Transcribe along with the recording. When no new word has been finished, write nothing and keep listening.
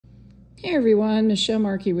Hey everyone, Michelle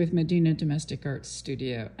Markey with Medina Domestic Arts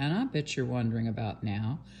Studio, and I bet you're wondering about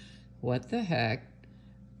now, what the heck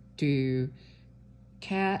do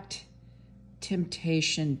cat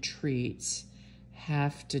temptation treats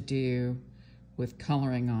have to do with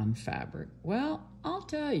coloring on fabric? Well, I'll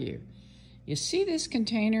tell you. You see this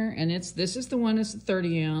container, and this is the one that's a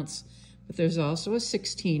 30 ounce, but there's also a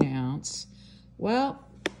 16 ounce. Well,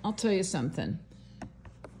 I'll tell you something.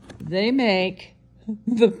 They make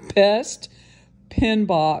the best pin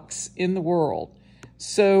box in the world.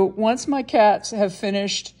 So once my cats have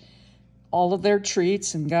finished all of their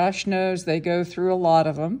treats, and gosh knows they go through a lot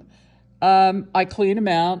of them, I clean them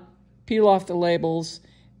out, peel off the labels,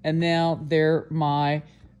 and now they're my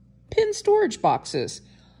pin storage boxes.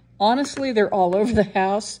 Honestly, they're all over the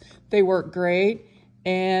house. They work great.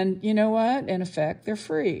 And you know what? In effect, they're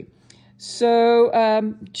free.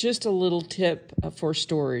 So just a little tip for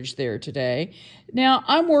storage there today. Now,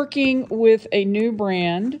 I'm working with a new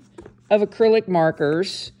brand of acrylic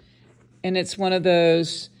markers, and it's one of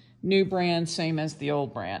those new brands, same as the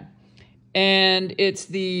old brand. And it's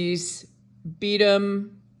these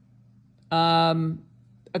Denim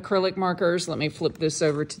acrylic markers. Let me flip this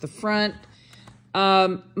over to the front.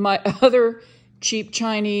 My other cheap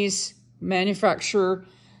Chinese manufacturer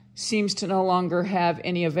seems to no longer have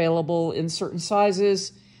any available in certain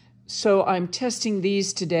sizes. So I'm testing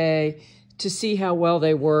these today to see how well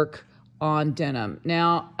they work on denim.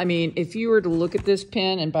 Now, I mean, if you were to look at this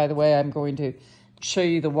pen, and by the way, I'm going to show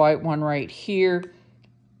you the white one right here.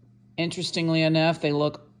 Interestingly enough, they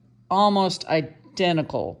look almost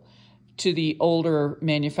identical to the older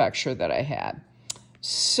manufacturer that I had.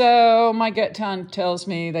 So my gut tells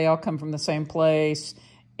me they all come from the same place,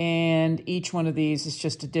 and each one of these is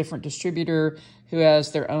just a different distributor who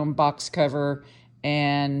has their own box cover.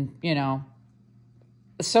 And, you know,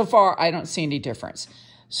 so far I don't see any difference.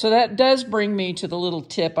 So that does bring me to the little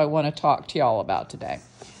tip I want to talk to y'all about today.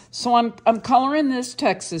 So I'm coloring this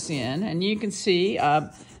Texas in, and you can see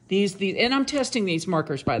these, and I'm testing these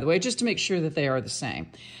markers, by the way, just to make sure that they are the same.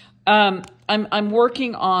 I'm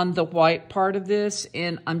working on the white part of this,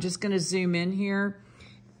 and I'm just going to zoom in here.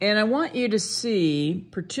 And I want you to see,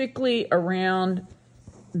 particularly around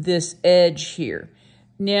this edge here.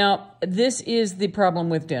 Now, this is the problem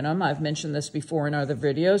with denim. I've mentioned this before in other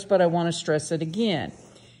videos, but I want to stress it again.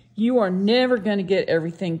 You are never going to get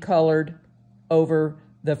everything colored over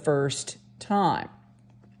the first time.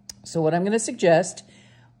 So what I'm going to suggest,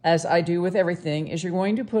 as I do with everything, is you're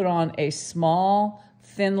going to put on a small,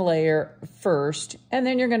 thin layer first, and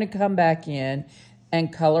then you're going to come back in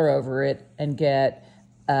and color over it and get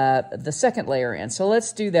the second layer in. So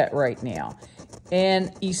let's do that right now.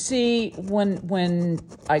 And you see, when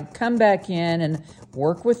I come back in and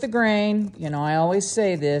work with the grain, you know, I always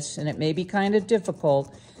say this, and it may be kind of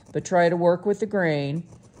difficult, but try to work with the grain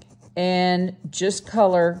and just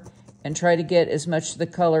color and try to get as much of the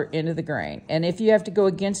color into the grain. And if you have to go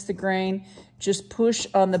against the grain, just push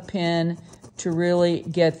on the pen to really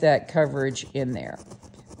get that coverage in there.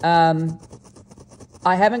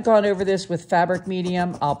 I haven't gone over this with fabric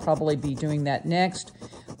medium. I'll probably be doing that next,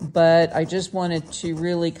 but I just wanted to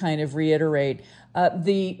really kind of reiterate.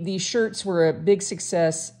 The shirts were a big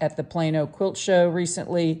success at the Plano Quilt Show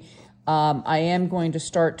recently. I am going to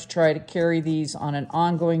start to try to carry these on an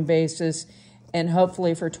ongoing basis, and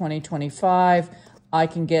hopefully for 2025, I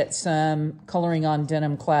can get some coloring on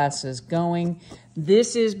denim classes going.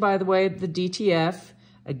 This is, by the way, the DTF.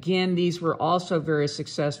 Again, these were also very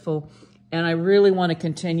successful. And I really want to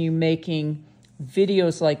continue making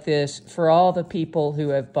videos like this for all the people who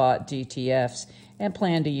have bought DTFs and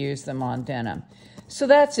plan to use them on denim. So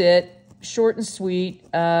that's it. Short and sweet.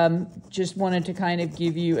 Just wanted to kind of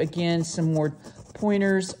give you, again, some more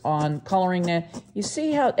pointers on coloring that. You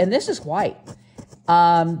see how, and this is white.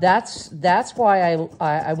 That's why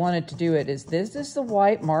I wanted to do it, is this is the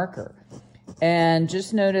white marker. And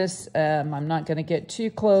just notice, I'm not going to get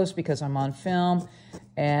too close because I'm on film,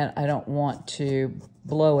 and I don't want to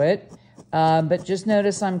blow it. But just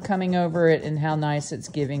notice I'm coming over it and how nice it's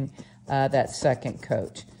giving that second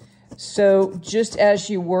coat. So just as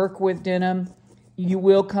you work with denim, you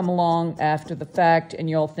will come along after the fact and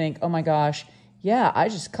you'll think, oh my gosh, yeah, I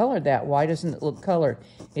just colored that. Why doesn't it look colored?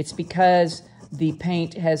 It's because the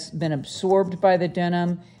paint has been absorbed by the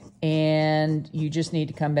denim, and you just need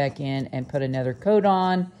to come back in and put another coat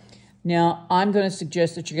on. Now, I'm going to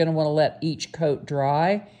suggest that you're going to want to let each coat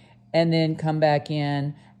dry and then come back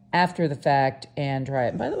in after the fact and dry it.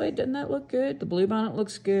 And by the way, doesn't that look good? The blue bonnet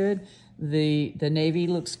looks good. The navy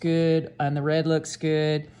looks good, and the red looks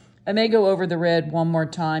good. I may go over the red one more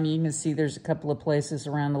time. You can see there's a couple of places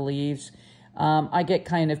around the leaves I get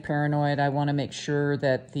kind of paranoid. I want to make sure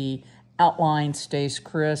that the outline stays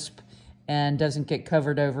crisp and doesn't get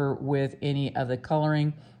covered over with any of the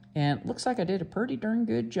coloring. And it looks like I did a pretty darn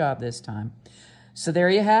good job this time. So there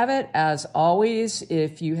you have it. As always,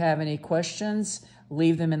 if you have any questions,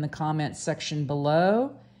 leave them in the comments section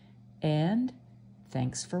below. And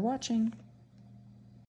thanks for watching.